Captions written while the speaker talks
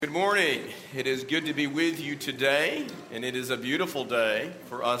Good morning. It is good to be with you today, and it is a beautiful day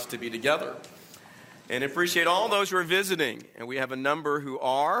for us to be together. And appreciate all those who are visiting, and we have a number who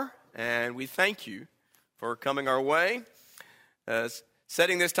are, and we thank you for coming our way,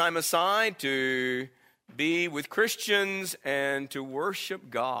 setting this time aside to be with Christians and to worship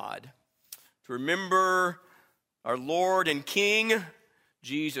God, to remember our Lord and King,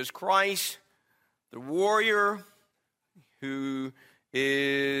 Jesus Christ, the warrior who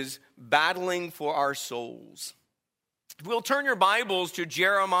is battling for our souls. We'll turn your Bibles to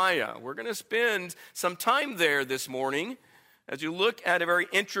Jeremiah. We're going to spend some time there this morning as you look at a very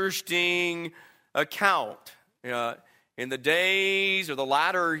interesting account in the days or the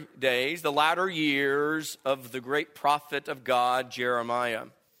latter days, the latter years of the great prophet of God, Jeremiah.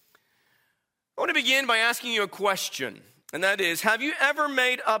 I want to begin by asking you a question, and that is, have you ever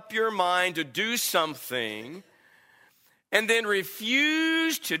made up your mind to do something and then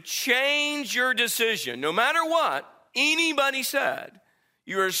refuse to change your decision, no matter what anybody said?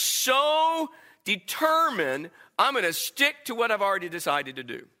 You are so determined, I'm going to stick to what I've already decided to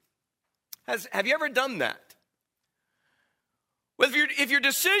do. Have you ever done that? Well, if your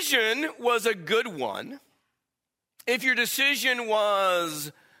decision was a good one, if your decision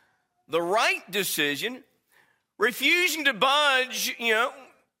was the right decision, refusing to budge,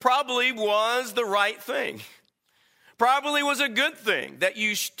 probably was the right thing. Probably was a good thing that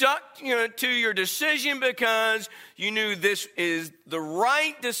you stuck to your decision because you knew this is the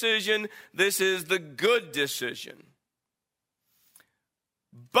right decision, this is the good decision.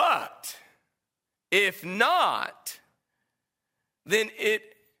 But if not, then it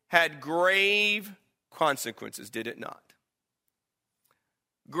had grave consequences, did it not?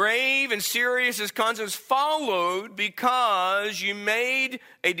 Grave and serious as consequences followed because you made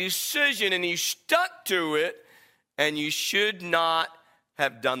a decision and you stuck to it. And you should not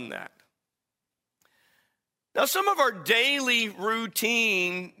have done that. Now, some of our daily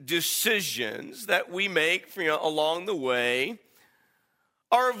routine decisions that we make along the way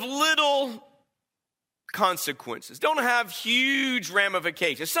are of little consequences, don't have huge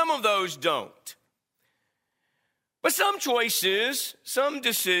ramifications. Some of those don't. But some choices, some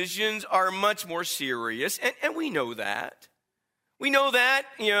decisions are much more serious, and we know that. We know that,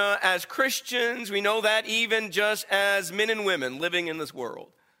 as Christians, we know that even just as men and women living in this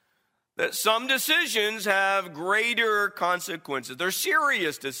world, that some decisions have greater consequences. They're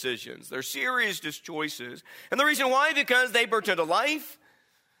serious decisions. They're serious choices. And the reason why, because they pertain to life,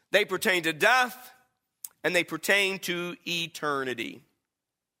 they pertain to death, and they pertain to eternity.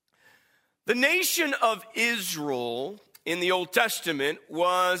 The nation of Israel in the Old Testament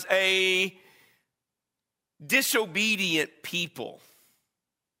was a disobedient people.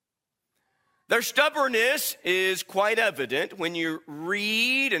 Their stubbornness is quite evident when you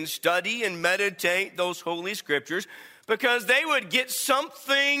read and study and meditate those holy scriptures, because they would get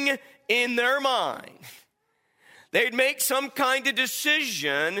something in their mind. They'd make some kind of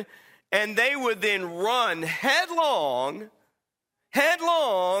decision, and they would then run headlong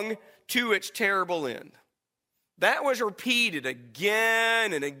to its terrible end. That was repeated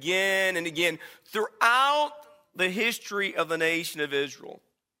again and again and again throughout the history of the nation of Israel.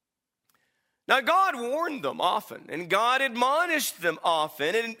 Now, God warned them often, and God admonished them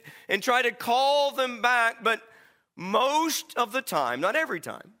often, and tried to call them back, but most of the time, not every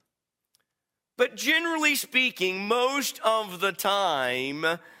time, but generally speaking, most of the time,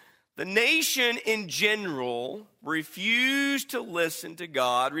 the nation in general refused to listen to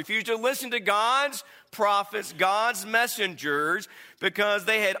God, refused to listen to God's prophets, God's messengers, because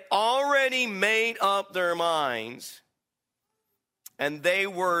they had already made up their minds and they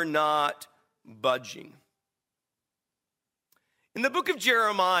were not budging. In the book of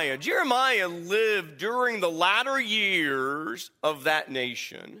Jeremiah, Jeremiah lived during the latter years of that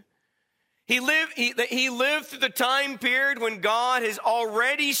nation. He lived through the time period when God is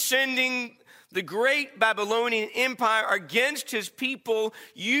already sending the great Babylonian Empire against his people,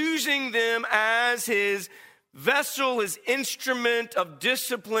 using them as his vessel, his instrument of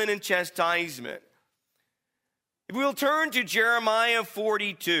discipline and chastisement. We'll turn to Jeremiah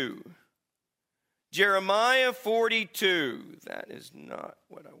 42. Jeremiah 42. That is not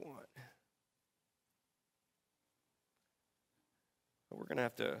what I want. We're going to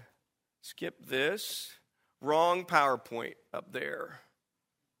have to skip this. Wrong PowerPoint up there.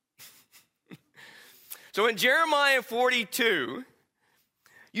 So in Jeremiah 42,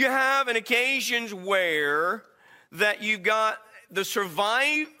 you have an occasions where that you've got the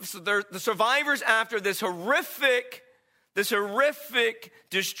survivors after this horrific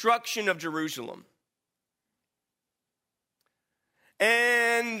destruction of Jerusalem.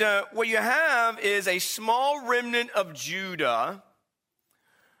 And what you have is a small remnant of Judah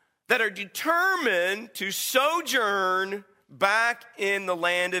that are determined to sojourn back in the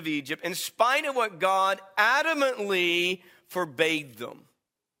land of Egypt in spite of what God adamantly forbade them.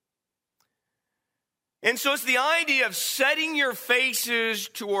 And so it's the idea of setting your faces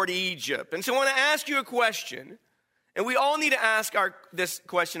toward Egypt. And so I want to ask you a question, and we all need to ask this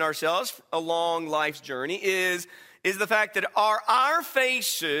question ourselves along life's journey, is the fact that are our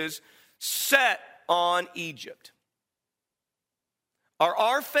faces set on Egypt? Are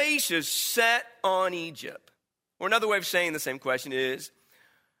our faces set on Egypt? Or another way of saying the same question is,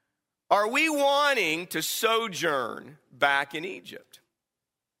 are we wanting to sojourn back in Egypt?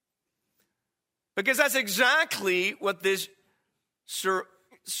 Because that's exactly what this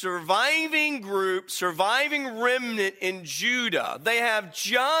surviving group, surviving remnant in Judah, they have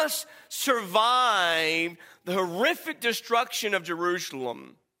just survived the horrific destruction of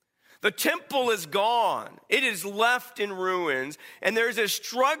Jerusalem. The temple is gone. It is left in ruins. And there's a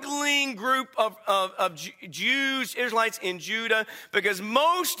struggling group of Jews, Israelites in Judah, because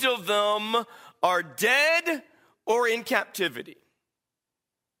most of them are dead or in captivity.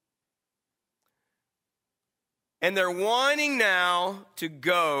 And they're wanting now to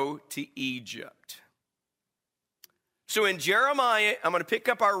go to Egypt. So in Jeremiah, I'm going to pick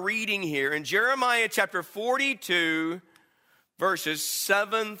up our reading here. In Jeremiah chapter 42, verses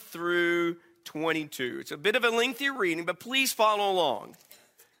 7 through 22. It's a bit of a lengthy reading, but please follow along.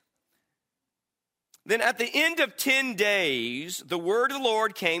 Then at the end of 10 days, the word of the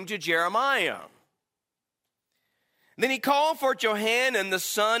Lord came to Jeremiah. Then he called for Johanan, the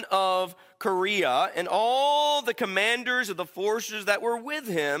son of Kareah, and all the commanders of the forces that were with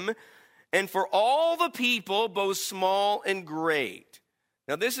him, and for all the people, both small and great.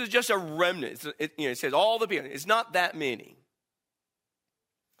 Now, this is just a remnant. It says all the people. It's not that many.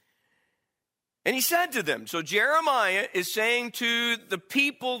 And he said to them, so Jeremiah is saying to the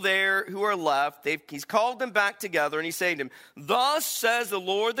people there who are left, he's called them back together, and he's saying to them, thus says the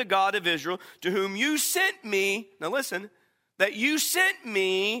Lord, the God of Israel, to whom you sent me, now listen, that you sent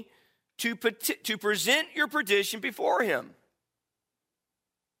me to present your petition before him.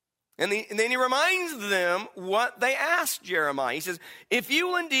 And then he reminds them what they asked Jeremiah. He says, if you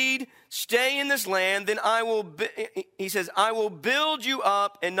will indeed stay in this land, then I will build you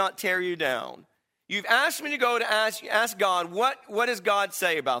up and not tear you down. You've asked me to go to ask God, what does God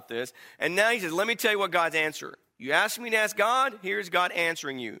say about this? And now he says, let me tell you what God's answer. You asked me to ask God, here's God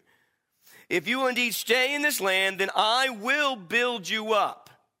answering you. If you will indeed stay in this land, then I will build you up.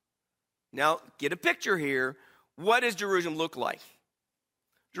 Now, get a picture here. What does Jerusalem look like?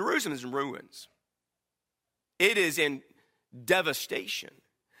 Jerusalem is in ruins. It is in devastation.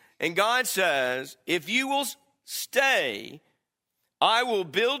 And God says, if you will stay, I will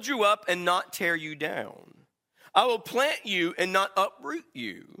build you up and not tear you down. I will plant you and not uproot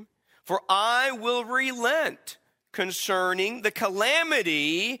you, for I will relent concerning the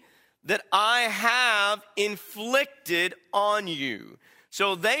calamity that I have inflicted on you.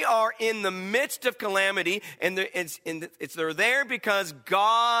 So they are in the midst of calamity, and they're there because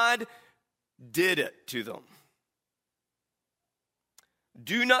God did it to them.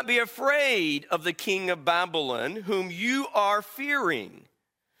 Do not be afraid of the king of Babylon, whom you are fearing.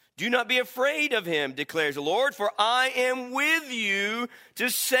 Do not be afraid of him, declares the Lord, for I am with you to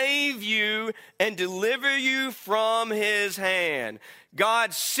save you and deliver you from his hand.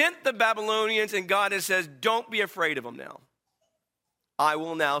 God sent the Babylonians, and God says, don't be afraid of them now. I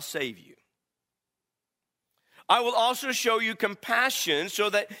will now save you. I will also show you compassion so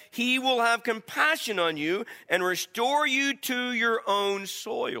that he will have compassion on you and restore you to your own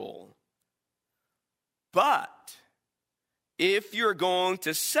soil. But if you're going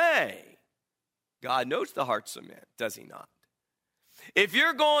to say, God knows the hearts of men, does he not? If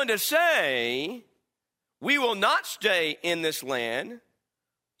you're going to say, we will not stay in this land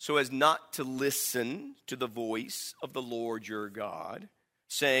so as not to listen to the voice of the Lord your God,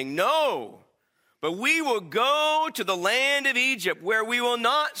 saying, no, but we will go to the land of Egypt, where we will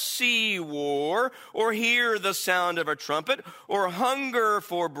not see war or hear the sound of a trumpet or hunger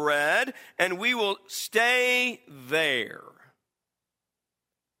for bread, and we will stay there.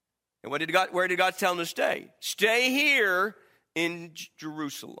 And where did God tell them to stay? Stay here in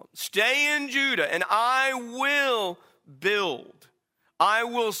Jerusalem. Stay in Judah, and I will build. I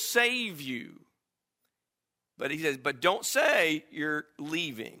will save you. But he says, but don't say you're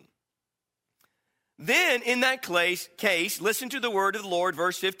leaving. Then in that case, listen to the word of the Lord,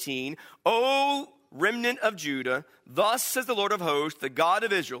 verse 15. O remnant of Judah, thus says the Lord of hosts, the God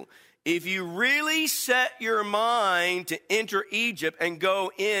of Israel, if you really set your mind to enter Egypt and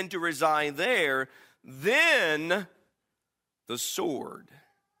go in to reside there, then the sword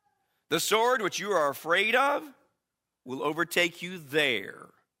which you are afraid of, will overtake you there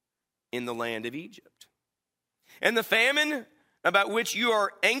in the land of Egypt. And the famine about which you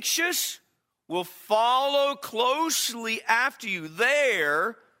are anxious will follow closely after you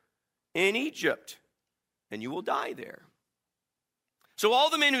there in Egypt, and you will die there. So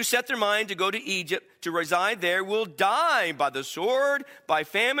all the men who set their mind to go to Egypt to reside there will die by the sword, by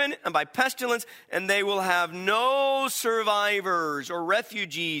famine, and by pestilence, and they will have no survivors or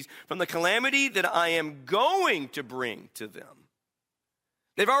refugees from the calamity that I am going to bring to them.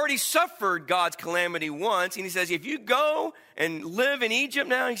 They've already suffered God's calamity once, and he says, if you go and live in Egypt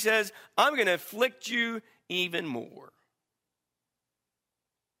now, he says, I'm going to afflict you even more.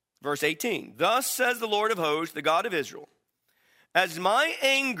 Verse 18, thus says the Lord of hosts, the God of Israel, as my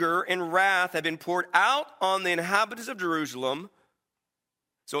anger and wrath have been poured out on the inhabitants of Jerusalem,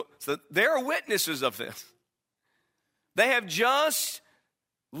 so they're witnesses of this. They have just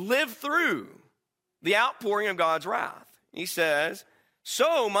lived through the outpouring of God's wrath. He says,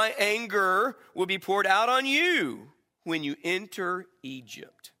 so my anger will be poured out on you when you enter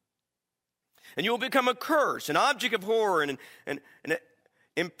Egypt. And you will become a curse, an object of horror, and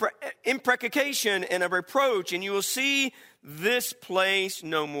imprecation and a reproach, and you will see this place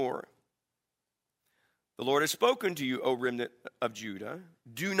no more. The Lord has spoken to you, O remnant of Judah.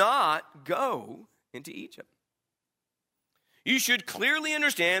 Do not go into Egypt. You should clearly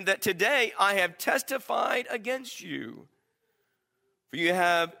understand that today I have testified against you, for you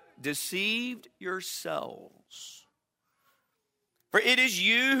have deceived yourselves. For it is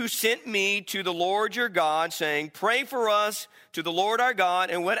you who sent me to the Lord your God, saying, pray for us to the Lord our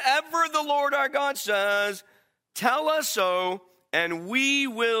God, and whatever the Lord our God says, tell us so, and we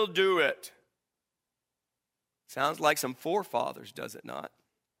will do it. Sounds like some forefathers, does it not?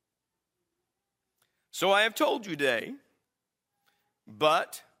 So I have told you today,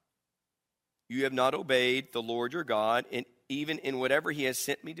 but you have not obeyed the Lord your God, and even in whatever he has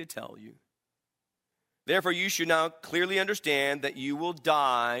sent me to tell you. Therefore, you should now clearly understand that you will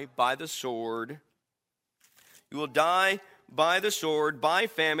die by the sword. You will die by the sword, by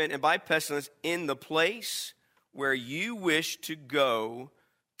famine, and by pestilence in the place where you wish to go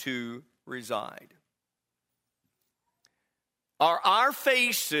to reside. Are our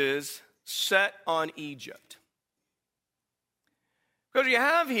faces set on Egypt? Because you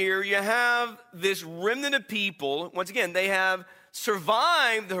have this remnant of people. Once again, they have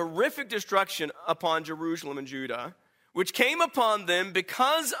survived the horrific destruction upon Jerusalem and Judah, which came upon them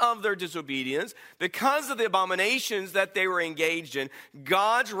because of their disobedience, because of the abominations that they were engaged in.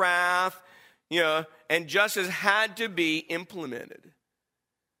 God's wrath, and justice had to be implemented.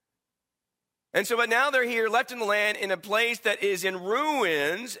 And so, but now they're here, left in the land, in a place that is in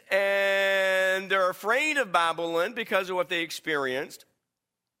ruins, and they're afraid of Babylon because of what they experienced.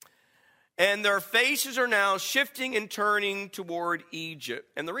 And their faces are now shifting and turning toward Egypt.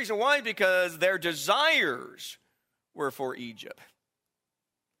 And the reason why is because their desires were for Egypt.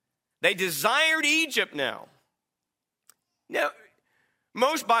 They desired Egypt now. Now,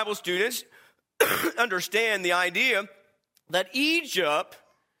 most Bible students understand the idea that Egypt,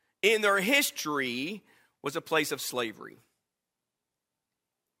 in their history, was a place of slavery.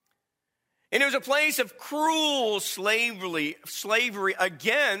 And it was a place of cruel slavery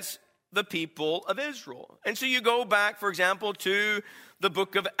against the people of Israel. And so you go back, for example, to the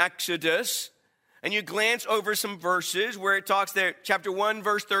book of Exodus, and you glance over some verses where it talks there, chapter 1,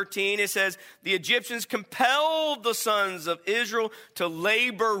 verse 13, it says, the Egyptians compelled the sons of Israel to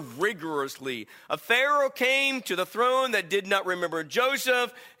labor rigorously. A Pharaoh came to the throne that did not remember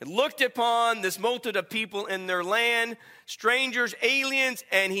Joseph and looked upon this multitude of people in their land, strangers, aliens,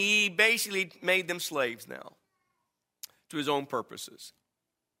 and he basically made them slaves now to his own purposes.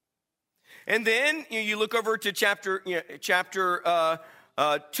 And then you look over to chapter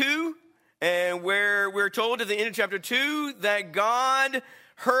 2, and where we're told at the end of chapter 2 that God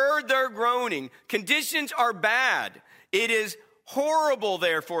heard their groaning. Conditions are bad. It is horrible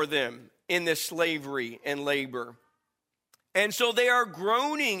there for them in this slavery and labor. And so they are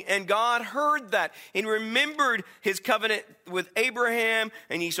groaning, and God heard that and remembered his covenant with Abraham,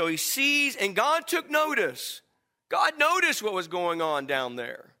 and so he sees, and God took notice. God noticed what was going on down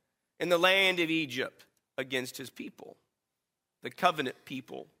there in the land of Egypt against his people, the covenant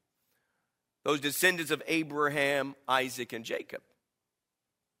people, those descendants of Abraham, Isaac, and Jacob.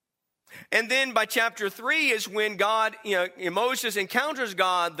 And then by chapter 3 is when Moses encounters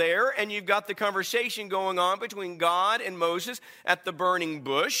God there, and you've got the conversation going on between God and Moses at the burning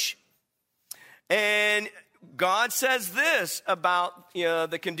bush. And God says this about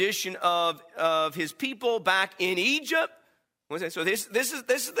the condition of his people back in Egypt. So this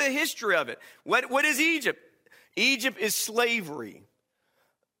is the history of it. What is Egypt? Egypt is slavery.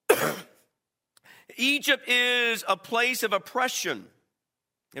 Egypt is a place of oppression.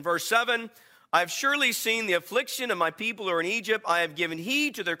 In verse 7, I have surely seen the affliction of my people who are in Egypt. I have given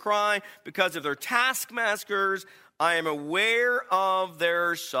heed to their cry because of their taskmasters. I am aware of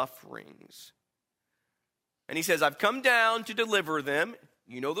their sufferings. And he says, I've come down to deliver them.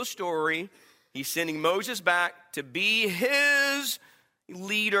 You know the story. He's sending Moses back to be his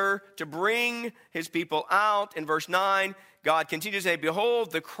leader, to bring his people out. In verse 9, God continues to say,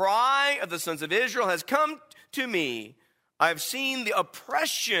 behold, the cry of the sons of Israel has come to me. I have seen the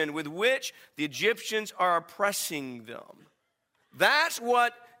oppression with which the Egyptians are oppressing them. That's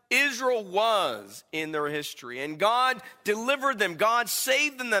what Israel was in their history. And God delivered them. God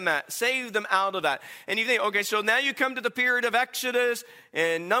saved them out of that. And you think, okay, so now you come to the period of Exodus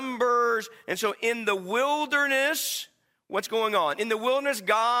and Numbers. And so in the wilderness, what's going on? In the wilderness,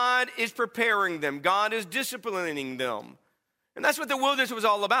 God is preparing them. God is disciplining them. And that's what the wilderness was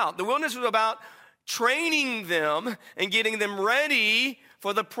all about. The wilderness was about training them and getting them ready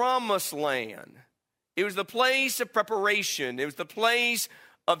for the promised land. It was the place of preparation. It was the place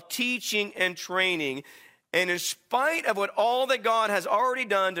of teaching and training. And in spite of all that God has already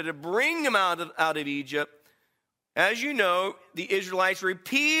done to bring them out of Egypt, as you know, the Israelites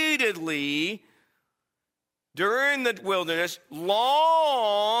repeatedly during the wilderness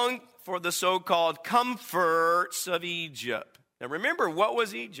longed for the so-called comforts of Egypt. Now remember, what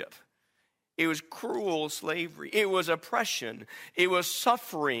was Egypt? It was cruel slavery. It was oppression. It was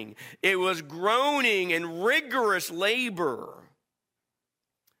suffering. It was groaning and rigorous labor.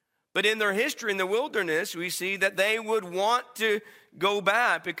 But in their history in the wilderness, we see that they would want to go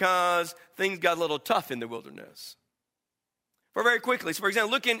back because things got a little tough in the wilderness. Very quickly, so for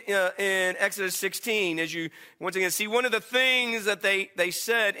example, look in Exodus 16, as you once again see one of the things that they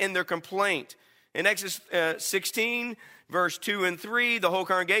said in their complaint. In Exodus 16, verse 2 and 3, the whole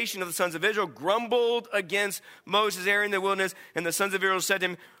congregation of the sons of Israel grumbled against Moses, Aaron in the wilderness, and the sons of Israel said to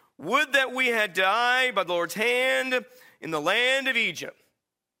him, would that we had died by the Lord's hand in the land of Egypt.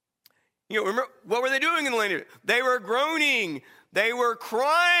 Remember, what were they doing in the land of Egypt? They were groaning. They were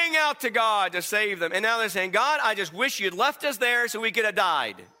crying out to God to save them. And now they're saying, God, I just wish you'd left us there so we could have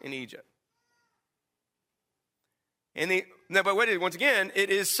died in Egypt. But once again, it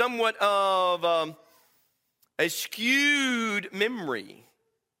is somewhat of a skewed memory.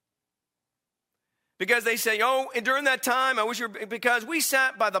 Because they say, and during that time, because we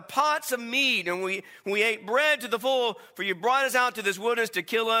sat by the pots of meat and we ate bread to the full, for you brought us out to this wilderness to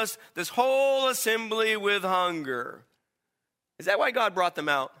kill us, this whole assembly with hunger. Is that why God brought them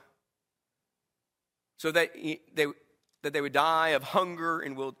out? So that they would die of hunger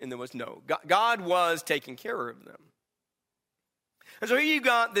and there was no. God was taking care of them. And so here you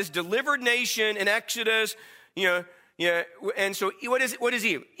got this delivered nation in Exodus, and so what is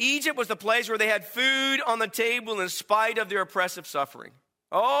Egypt? Egypt was the place where they had food on the table in spite of their oppressive suffering.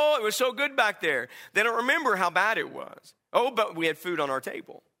 Oh, it was so good back there. They don't remember how bad it was. Oh, but we had food on our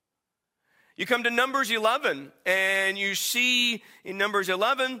table. You come to Numbers 11, and you see in Numbers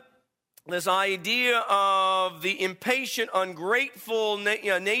 11 this idea of the impatient, ungrateful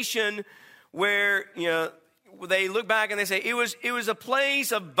nation where, they look back and they say, it was a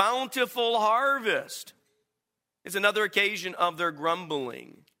place of bountiful harvest. It's another occasion of their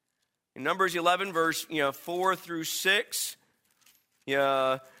grumbling. In Numbers 11, verse 4 through 6,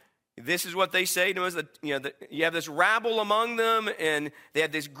 this is what they say to us. You have this rabble among them, and they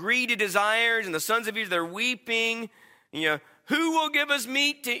have this greedy desires, and the sons of Israel, they're weeping. Who will give us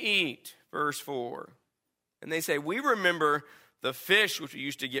meat to eat? Verse 4. And they say, we remember the fish which we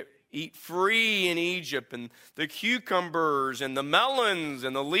used to eat free in Egypt, and the cucumbers and the melons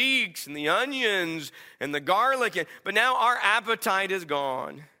and the leeks and the onions and the garlic. But now our appetite is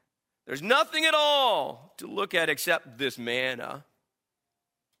gone. There's nothing at all to look at except this manna.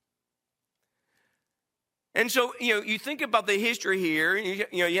 And so, you think about the history here.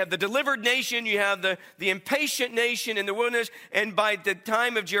 You have the delivered nation, you have the impatient nation in the wilderness, and by the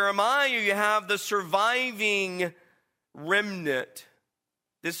time of Jeremiah, you have the surviving remnant.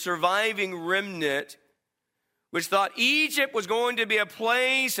 This surviving remnant, which thought Egypt was going to be a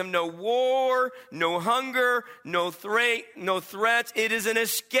place of no war, no hunger, no threats. It is an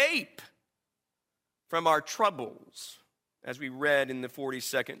escape from our troubles, as we read in the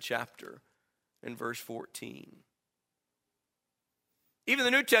 42nd chapter in verse 14. Even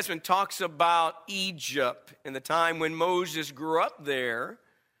the New Testament talks about Egypt in the time when Moses grew up there.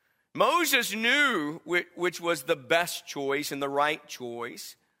 Moses knew which was the best choice and the right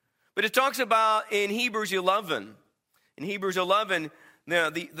choice. But it talks about in Hebrews 11. In Hebrews 11,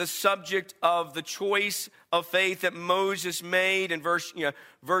 the subject of the choice of faith that Moses made in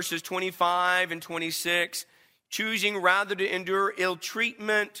verses 25 and 26, choosing rather to endure ill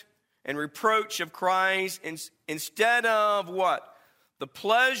treatment and reproach of Christ instead of what? The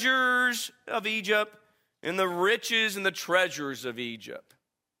pleasures of Egypt and the riches and the treasures of Egypt.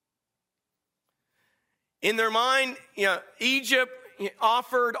 In their mind, Egypt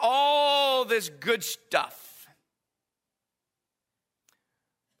offered all this good stuff.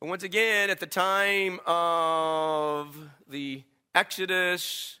 But once again, at the time of the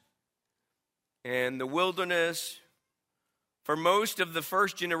Exodus and the wilderness, for most of the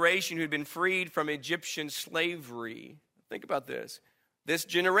first generation who had been freed from Egyptian slavery, think about this. This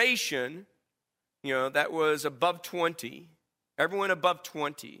generation, that was above 20, everyone above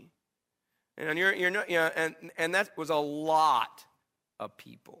 20. And you're not, and that was a lot of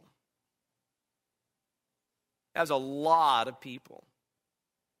people. That was a lot of people.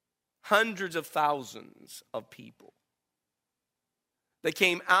 Hundreds of thousands of people. They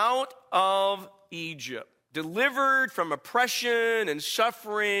came out of Egypt, delivered from oppression and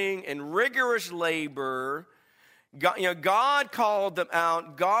suffering and rigorous labor. God called them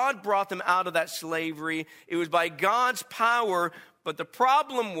out. God brought them out of that slavery. It was by God's power. But the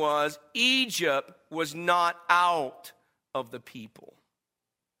problem was Egypt was not out of the people.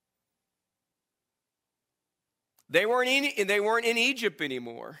 They weren't in Egypt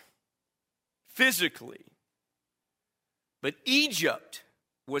anymore, physically. But Egypt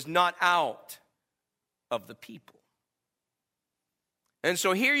was not out of the people. And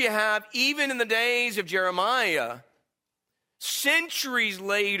so here you have, even in the days of Jeremiah, centuries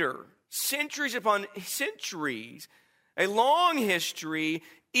later, centuries upon centuries, a long history,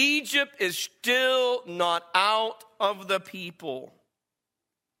 Egypt is still not out of the people.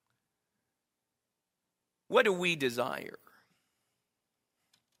 What do we desire?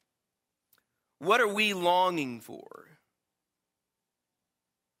 What are we longing for?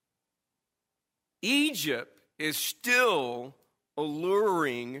 Egypt is still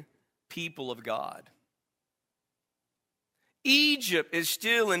alluring people of God. Egypt is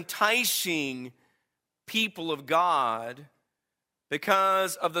still enticing people of God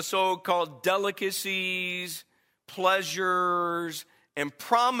because of the so-called delicacies, pleasures, and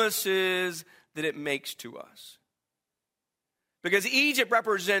promises that it makes to us. Because Egypt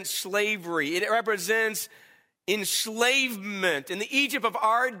represents slavery. It represents enslavement. And the Egypt of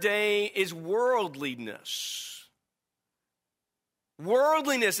our day is worldliness.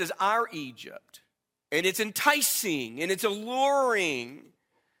 Worldliness is our Egypt. And it's enticing and it's alluring.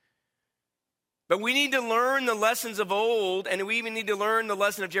 But we need to learn the lessons of old, and we even need to learn the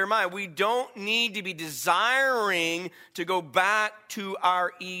lesson of Jeremiah. We don't need to be desiring to go back to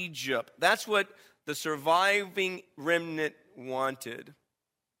our Egypt. That's what the surviving remnant wanted.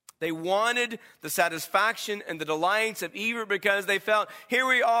 They wanted the satisfaction and the delights of Egypt because they felt, here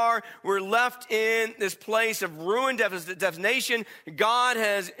we are, we're left in this place of ruined devastation. God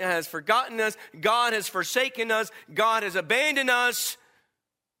has forgotten us. God has forsaken us. God has abandoned us.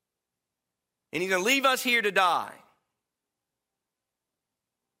 And he's going to leave us here to die.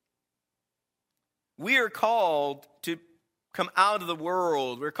 We are called to come out of the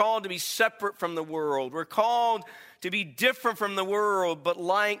world. We're called to be separate from the world. We're called to be different from the world. But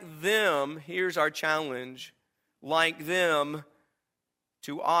like them, here's our challenge. Like them,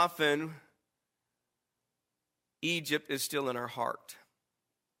 too often, Egypt is still in our heart.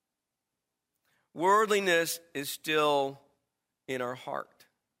 Worldliness is still in our heart.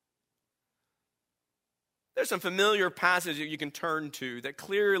 There's some familiar passages that you can turn to that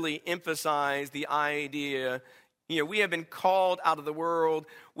clearly emphasize the idea, we have been called out of the world,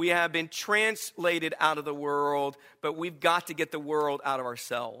 we have been translated out of the world, but we've got to get the world out of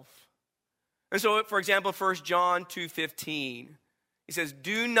ourselves. And so, for example, 1 John 2:15, he says,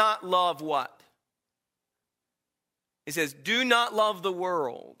 do not love what? He says, do not love the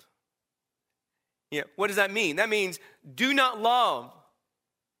world. What does that mean? That means do not love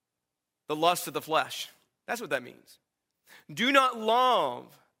the lust of the flesh. That's what that means. Do not love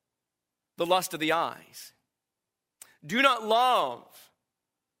the lust of the eyes. Do not love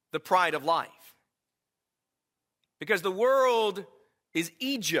the pride of life. Because the world is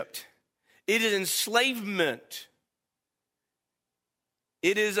Egypt. It is enslavement.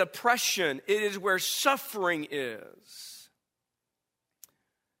 It is oppression. It is where suffering is.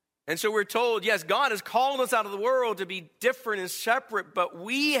 And so we're told, yes, God has called us out of the world to be different and separate, but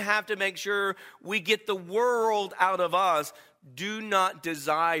we have to make sure we get the world out of us. Do not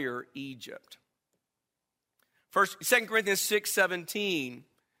desire Egypt. 2 Corinthians 6:17,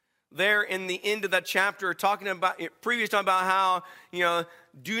 there in the end of that chapter, talking about how,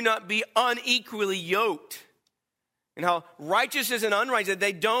 do not be unequally yoked, and how righteousness and unrighteousness,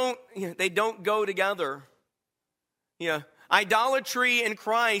 they don't go together. Idolatry and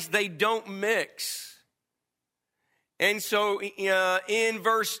Christ, they don't mix. And so in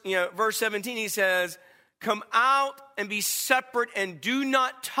verse 17, he says, come out and be separate and do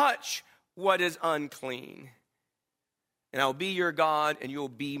not touch what is unclean. And I'll be your God and you'll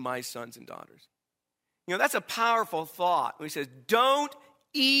be my sons and daughters. That's a powerful thought. He says, don't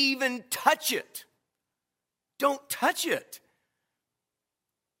even touch it. Don't touch it.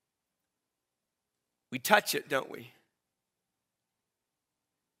 We touch it, don't we?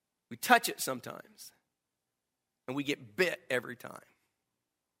 We touch it sometimes, and we get bit every time.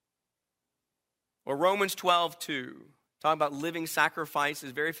 Or Romans 12:2, talking about living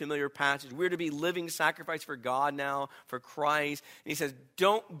sacrifices, very familiar passage. We're to be living sacrifice for God now, for Christ. And he says,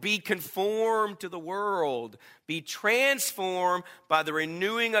 don't be conformed to the world. Be transformed by the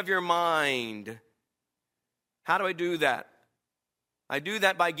renewing of your mind. How do I do that? I do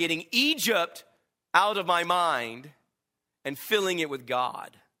that by getting Egypt out of my mind and filling it with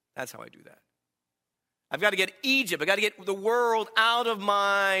God. That's how I do that. I've got to get Egypt. I've got to get the world out of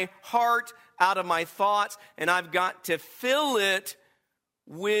my heart, out of my thoughts, and I've got to fill it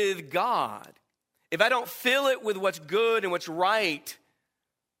with God. If I don't fill it with what's good and what's right,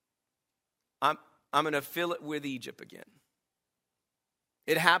 I'm going to fill it with Egypt again.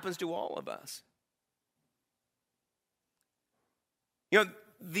 It happens to all of us.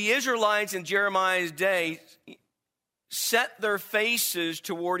 The Israelites in Jeremiah's day set their faces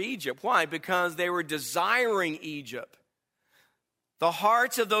toward Egypt. Why? Because they were desiring Egypt. The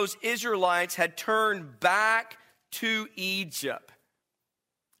hearts of those Israelites had turned back to Egypt.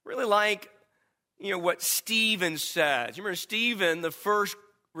 Really like, what Stephen said. You remember Stephen, the first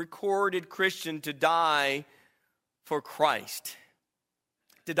recorded Christian to die for Christ,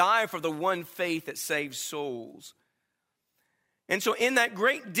 to die for the one faith that saves souls. And so in that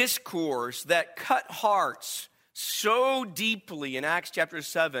great discourse that cut hearts so deeply in Acts chapter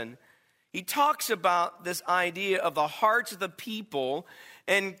 7, he talks about this idea of the hearts of the people,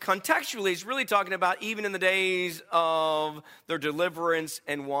 and contextually he's really talking about even in the days of their deliverance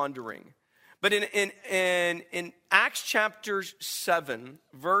and wandering. But in Acts chapter 7,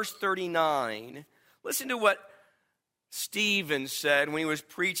 verse 39, listen to what Stephen said when he was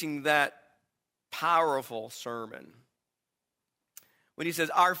preaching that powerful sermon. When he says,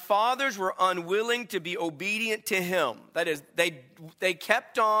 our fathers were unwilling to be obedient to him. That is, they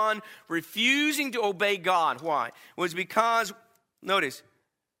kept on refusing to obey God. Why? It was because, notice,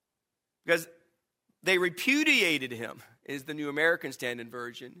 because they repudiated him, is the New American Standard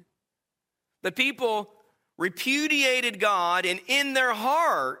Version. The people repudiated God, and in their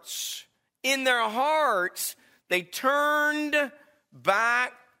hearts, they turned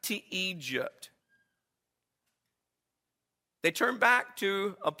back to Egypt. They turned back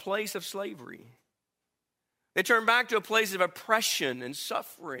to a place of slavery. They turned back to a place of oppression and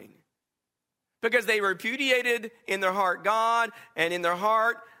suffering. Because they repudiated in their heart God, and in their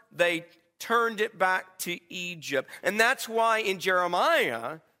heart they turned it back to Egypt. And that's why in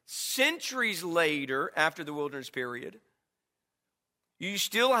Jeremiah, centuries later, after the wilderness period, you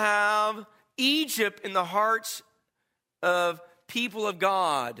still have Egypt in the hearts of people of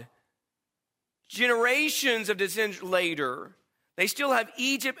God. Generations of descendants later, they still have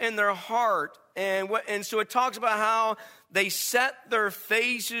Egypt in their heart. And so it talks about how they set their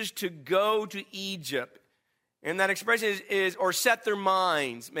faces to go to Egypt. And that expression is or set their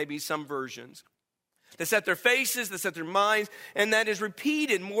minds, maybe some versions. They set their faces, they set their minds, and that is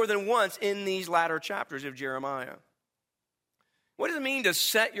repeated more than once in these latter chapters of Jeremiah. What does it mean to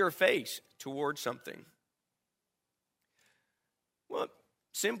set your face towards something? Well, it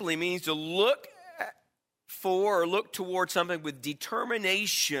simply means to look for or look towards something with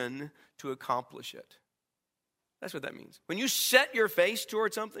determination to accomplish it. That's what that means. When you set your face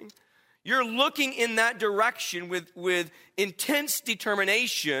towards something, you're looking in that direction with intense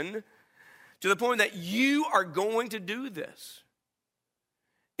determination to the point that you are going to do this.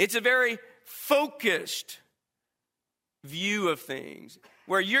 It's a very focused view of things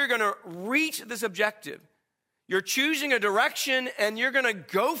where you're going to reach this objective. You're choosing a direction and you're going to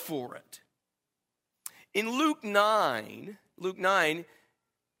go for it. In Luke 9,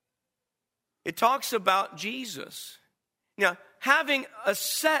 it talks about Jesus. Now, having a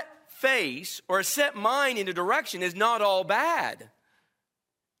set face or a set mind in a direction is not all bad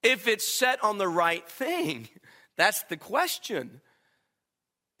if it's set on the right thing. That's the question.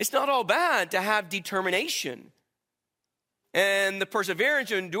 It's not all bad to have determination and the perseverance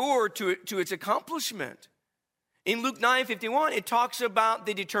to endure to its accomplishment. In Luke 9:51, it talks about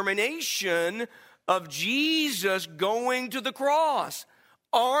the determination of Jesus going to the cross.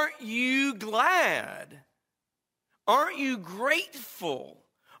 Aren't you glad? Aren't you grateful?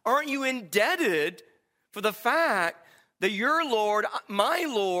 Aren't you indebted for the fact that your Lord, my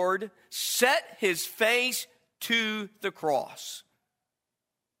Lord, set his face to the cross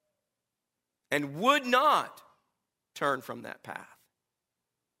and would not turn from that path?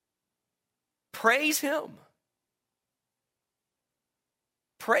 Praise him.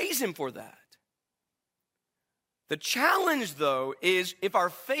 Praise him for that. The challenge, though, is if our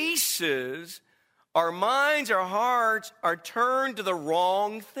faces, our minds, our hearts are turned to the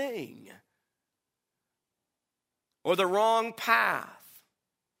wrong thing or the wrong path.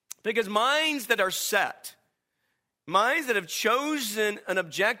 Because minds that are set, minds that have chosen an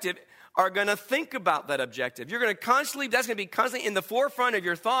objective, are going to think about that objective. You're going to constantly, that's going to be constantly in the forefront of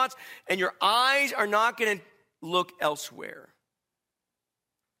your thoughts, and your eyes are not going to look elsewhere.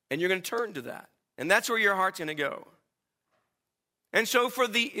 And you're going to turn to that. And that's where your heart's going to go. And so for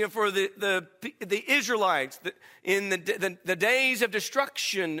the Israelites in the days of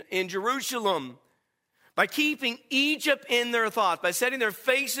destruction in Jerusalem, by keeping Egypt in their thoughts, by setting their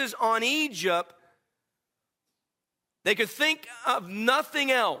faces on Egypt, they could think of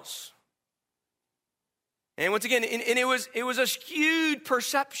nothing else. And once again, and it was a skewed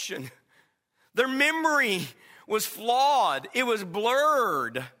perception. Their memory was flawed. It was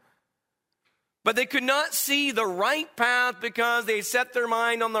blurred. But they could not see the right path because they set their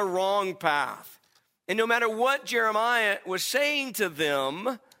mind on the wrong path. And no matter what Jeremiah was saying to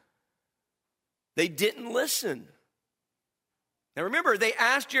them, they didn't listen. Now remember, they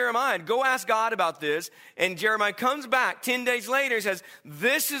asked Jeremiah, go ask God about this. And Jeremiah comes back 10 days later and says,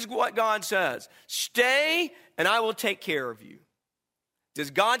 this is what God says. Stay and I will take care of you.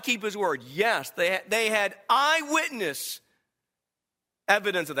 Does God keep his word? Yes, they had eyewitness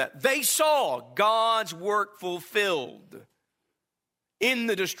evidence of that. They saw God's work fulfilled in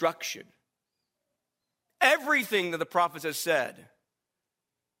the destruction. Everything that the prophets have said,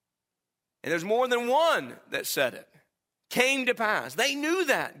 and there's more than one that said it, came to pass. They knew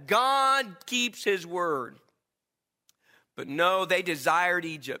that. God keeps his word. But no, they desired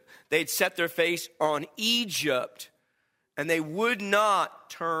Egypt. They'd set their face on Egypt, and they would not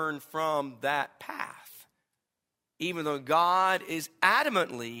turn from that path, even though God is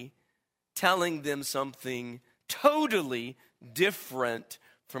adamantly telling them something totally different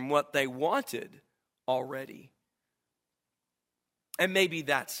from what they wanted already. And maybe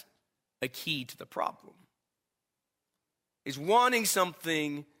that's a key to the problem, is wanting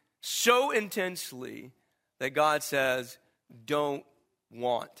something so intensely that God says, don't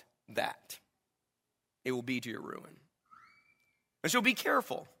want that. It will be to your ruin. And so be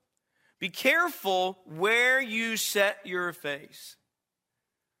careful. Be careful where you set your face.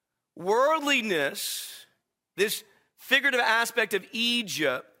 Worldliness, this figurative aspect of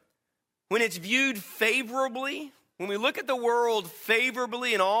Egypt, when it's viewed favorably, when we look at the world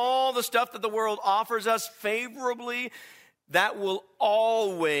favorably and all the stuff that the world offers us favorably, that will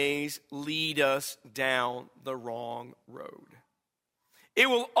always lead us down the wrong road. It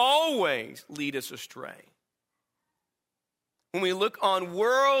will always lead us astray. When we look on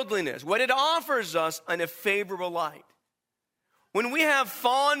worldliness, what it offers us in a favorable light. When we have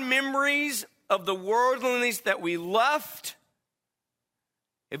fond memories of the worldliness that we left,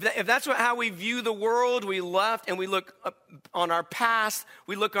 if that's how we view the world we left, and we look on our past,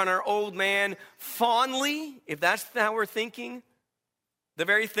 we look on our old man fondly, if that's how we're thinking, the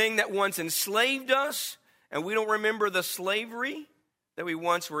very thing that once enslaved us, and we don't remember the slavery that we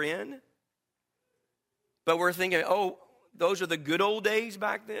once were in, but we're thinking, oh, those are the good old days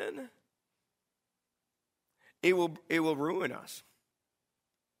back then, it will ruin us.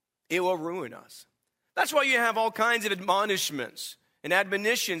 It will ruin us. That's why you have all kinds of admonishments and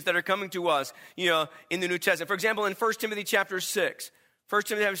admonitions that are coming to us, in the New Testament. For example, in 1 Timothy chapter 6,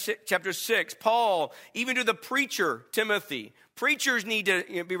 chapter 6, Paul, even to the preacher, Timothy, preachers need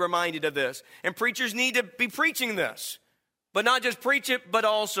to be reminded of this. And preachers need to be preaching this. But not just preach it, but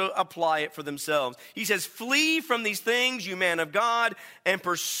also apply it for themselves. He says, flee from these things, you man of God, and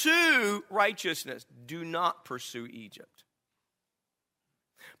pursue righteousness. Do not pursue Egypt.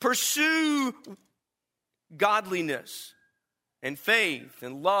 Pursue godliness and faith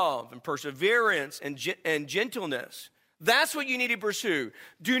and love and perseverance and gentleness. That's what you need to pursue.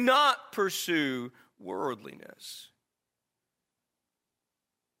 Do not pursue worldliness.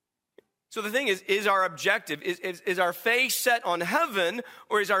 So the thing is our objective, is our face set on heaven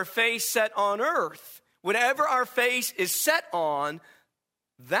or is our face set on earth? Whatever our face is set on,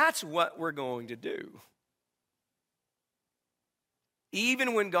 that's what we're going to do.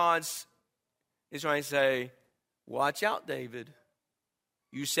 Even when God is trying to say, watch out, David.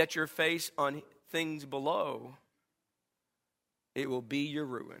 You set your face on things below, it will be your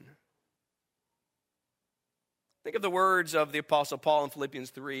ruin. Think of the words of the Apostle Paul in Philippians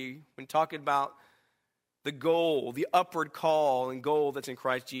 3 when talking about the goal, the upward call and goal that's in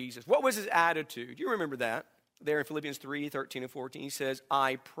Christ Jesus. What was his attitude? Do you remember that? There in Philippians 3, 13 and 14, he says,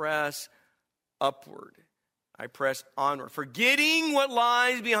 I press upward. I press onward, forgetting what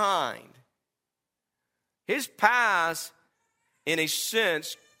lies behind. His past, in a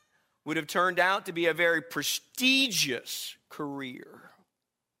sense, would have turned out to be a very prestigious career.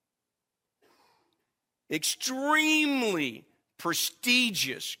 Extremely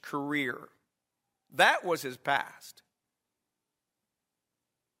prestigious career. That was his past.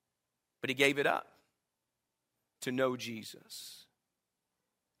 But he gave it up to know Jesus,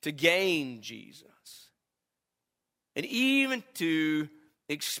 to gain Jesus, and even to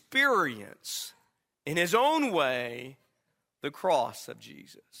experience in his own way the cross of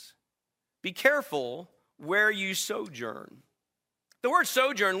Jesus. Be careful where you sojourn. The word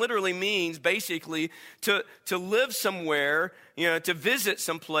sojourn literally means basically to live somewhere, to visit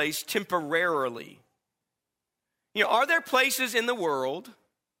someplace temporarily. Are there places in the world,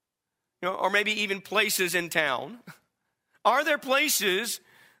 or maybe even places in town, are there places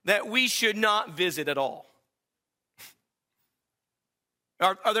that we should not visit at all?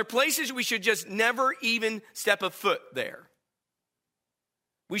 Are there places we should just never even step a foot there?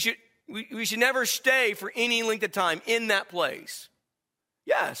 We should never stay for any length of time in that place.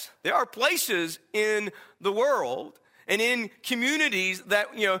 Yes, there are places in the world and in communities that,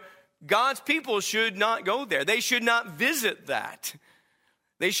 God's people should not go there. They should not visit that.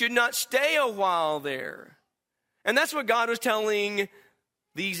 They should not stay a while there. And that's what God was telling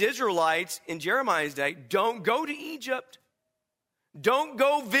these Israelites in Jeremiah's day. Don't go to Egypt. Don't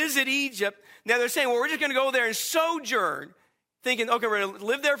go visit Egypt. Now they're saying, well, we're just going to go there and sojourn. Thinking, okay, we're going to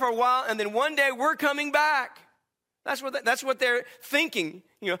live there for a while and then one day we're coming back. That's what they're thinking.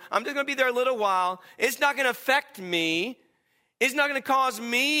 I'm just going to be there a little while. It's not going to affect me. It's not going to cause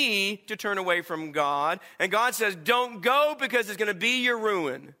me to turn away from God. And God says, don't go because it's going to be your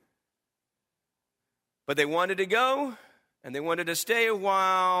ruin. But they wanted to go and they wanted to stay a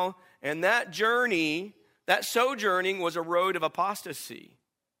while. And that journey, that sojourning was a road of apostasy.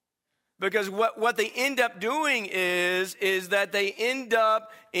 Because what they end up doing is that they end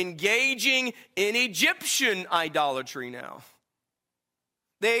up engaging in Egyptian idolatry now.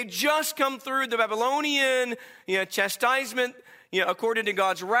 They just come through the Babylonian chastisement, according to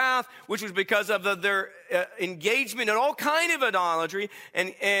God's wrath, which was because of their engagement in all kind of idolatry.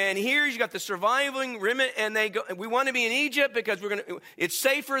 And here you got the surviving remnant, and they go. We want to be in Egypt because it's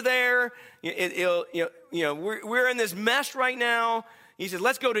safer there. We're in this mess right now. He said,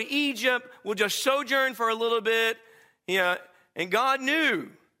 let's go to Egypt. We'll just sojourn for a little bit. And God knew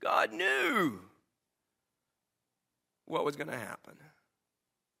what was going to happen.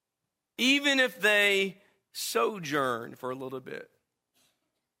 Even if they sojourn for a little bit.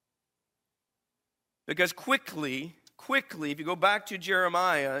 Because quickly, if you go back to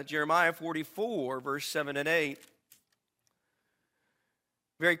Jeremiah 44, verse 7 and 8,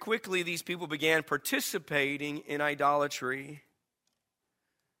 very quickly these people began participating in idolatry.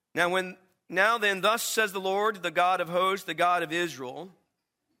 Now then, thus says the Lord, the God of hosts, the God of Israel.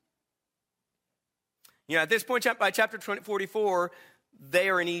 At this point, by chapter 44, they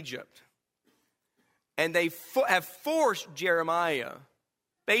are in Egypt. And they have forced Jeremiah.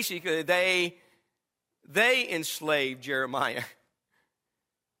 Basically, they enslaved Jeremiah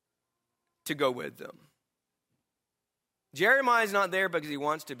to go with them. Jeremiah's not there because he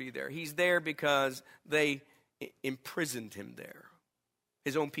wants to be there. He's there because they imprisoned him there.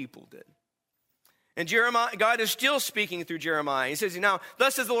 His own people did. And God is still speaking through Jeremiah. He says, now,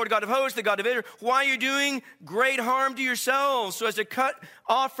 thus says the Lord God of hosts, the God of Israel, why are you doing great harm to yourselves so as to cut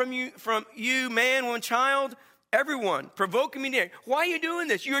off from you man, woman, child, everyone, provoking me near? Why are you doing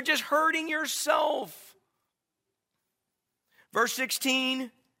this? You're just hurting yourself. Verse 16,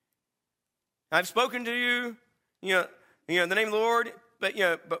 I've spoken to you, in the name of the Lord, but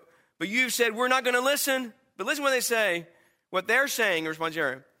you've said we're not going to listen. But listen what they say. What they're saying, responds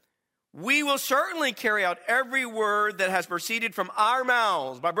Jeremiah, we will certainly carry out every word that has proceeded from our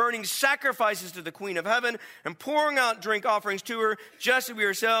mouths by burning sacrifices to the Queen of Heaven and pouring out drink offerings to her, just as we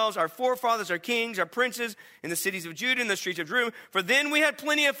ourselves, our forefathers, our kings, our princes in the cities of Judah and the streets of Jerusalem. For then we had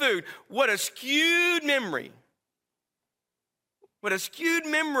plenty of food. What a skewed memory. What a skewed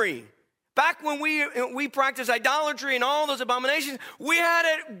memory. Back when we practiced idolatry and all those abominations, we had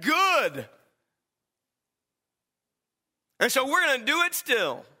it good. And so we're going to do it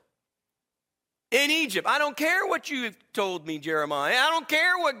still. In Egypt. I don't care what you've told me, Jeremiah. I don't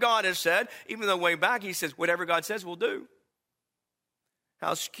care what God has said, even though way back he says, whatever God says, we'll do.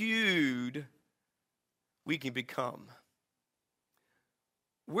 How skewed we can become.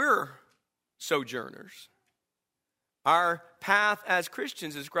 We're sojourners. Our path as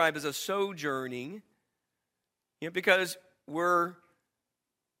Christians is described as a sojourning, because we're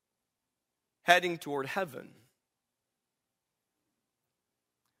heading toward heaven.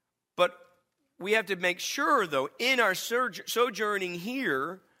 But we have to make sure, though, in our sojourning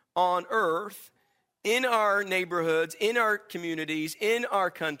here on earth, in our neighborhoods, in our communities, in our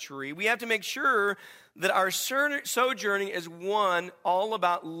country, we have to make sure that our sojourning is one all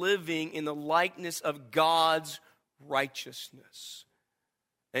about living in the likeness of God's righteousness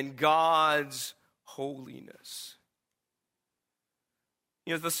and God's holiness.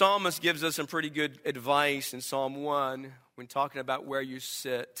 The psalmist gives us some pretty good advice in Psalm 1 when talking about where you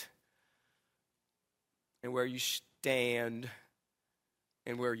sit and where you stand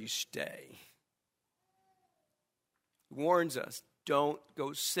and where you stay. He warns us, don't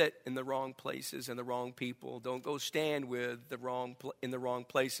go sit in the wrong places and the wrong people. Don't go stand with in the wrong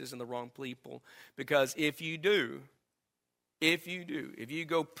places and the wrong people. Because if you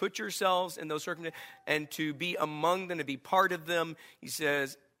go put yourselves in those circumstances and to be among them, to be part of them, he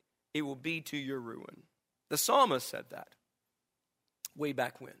says, it will be to your ruin. The psalmist said that way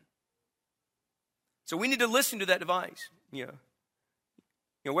back when. So we need to listen to that advice.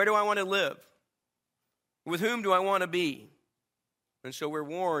 Where do I want to live? With whom do I want to be? And so we're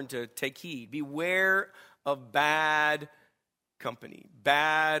warned to take heed. Beware of bad company,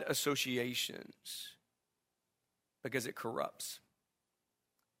 bad associations, because it corrupts.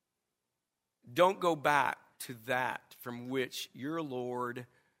 Don't go back to that from which your Lord,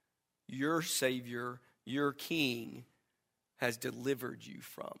 your Savior, your King has delivered you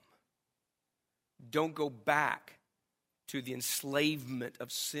from. Don't go back to the enslavement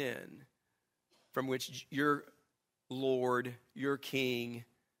of sin from which your Lord, your King,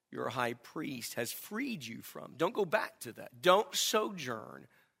 your High Priest has freed you from. Don't go back to that. Don't sojourn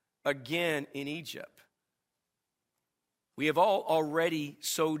again in Egypt. We have all already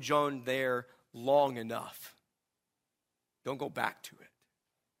sojourned there long enough. Don't go back to it.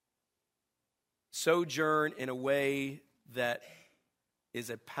 Sojourn in a way that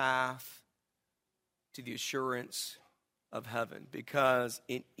is a path to the assurance of heaven, because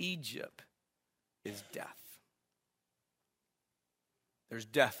in Egypt is death. There's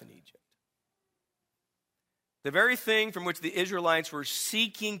death in Egypt. The very thing from which the Israelites were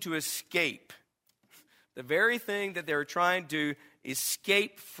seeking to escape, the very thing that they were trying to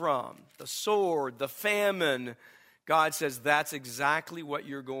escape from, the sword, the famine, God says that's exactly what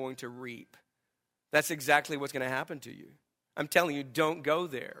you're going to reap. That's exactly what's going to happen to you. I'm telling you, don't go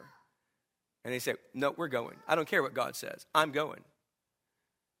there. And they say, no, we're going. I don't care what God says. I'm going.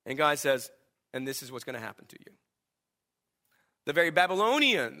 And God says, and this is what's going to happen to you. The very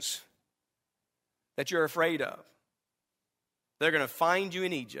Babylonians that you're afraid of, they're going to find you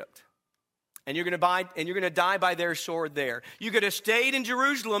in Egypt. And you're going to die by their sword there. You could have stayed in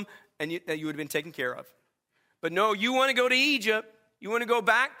Jerusalem and you would have been taken care of. But no, you want to go to Egypt. You want to go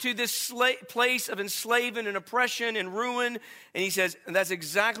back to this place of enslavement and oppression and ruin. And he says, and that's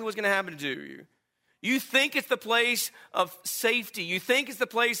exactly what's going to happen to you. You think it's the place of safety. You think it's the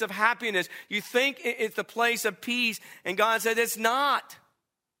place of happiness. You think it's the place of peace. And God said, it's not.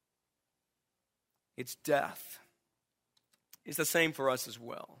 It's death. It's the same for us as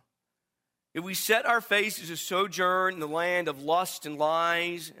well. If we set our faces to sojourn in the land of lust and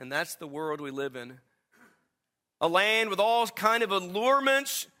lies, and that's the world we live in, a land with all kind of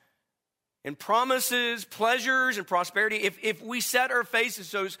allurements and promises, pleasures and prosperity. If we set our faces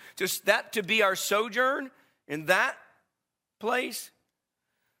so that to be our sojourn in that place,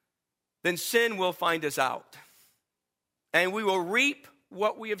 then sin will find us out. And we will reap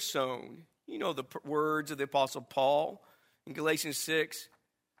what we have sown. You know the words of the Apostle Paul in Galatians 6.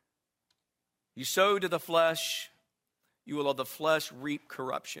 You sow to the flesh, you will of the flesh reap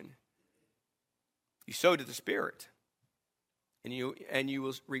corruption. You sow to the Spirit, and you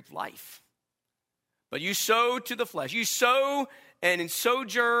will reap life. But you sow to the flesh. You sow and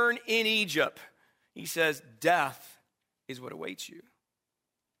sojourn in Egypt. He says, death is what awaits you.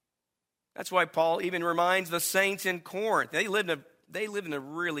 That's why Paul even reminds the saints in Corinth. They lived in a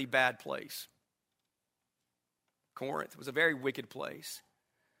really bad place. Corinth was a very wicked place.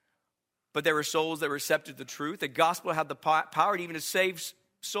 But there were souls that were receptive to the truth. The gospel had the power even to save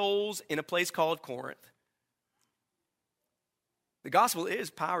souls in a place called Corinth. The gospel is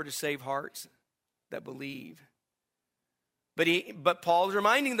power to save hearts that believe. But Paul is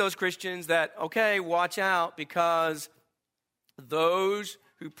reminding those Christians that, okay, watch out, because those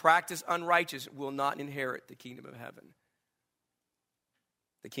who practice unrighteousness will not inherit the kingdom of heaven,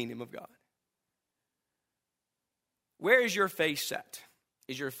 the kingdom of God. Where is your face set?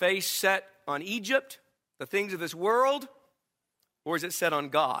 Is your face set on Egypt, the things of this world, or is it set on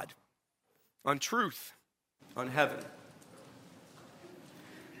God, on truth, on heaven?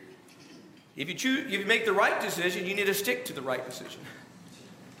 If you make the right decision, you need to stick to the right decision.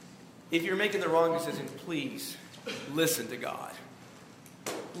 If you're making the wrong decision, please listen to God.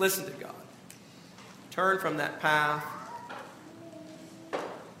 Listen to God. Turn from that path.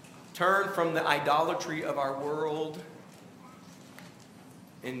 Turn from the idolatry of our world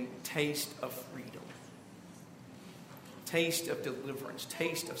and taste of freedom. Taste of deliverance.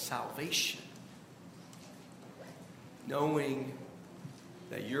 Taste of salvation. Knowing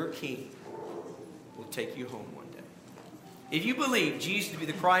that your King will take you home one day. If you believe Jesus to be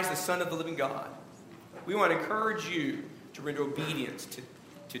the Christ, the Son of the living God, we want to encourage you to render obedience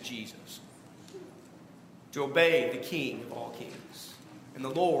to Jesus. To obey the King of all kings and the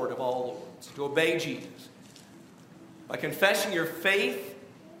Lord of all lords. To obey Jesus. By confessing your faith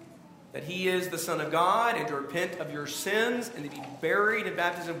that he is the Son of God, and to repent of your sins and to be buried in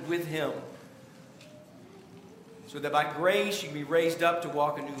baptism with him. So that by grace you can be raised up to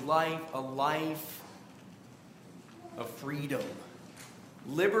walk a new life, a life of freedom,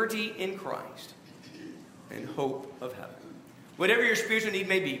 liberty in Christ, and hope of heaven. Whatever your spiritual need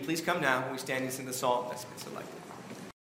may be, please come now when we stand and sing the song that's been selected.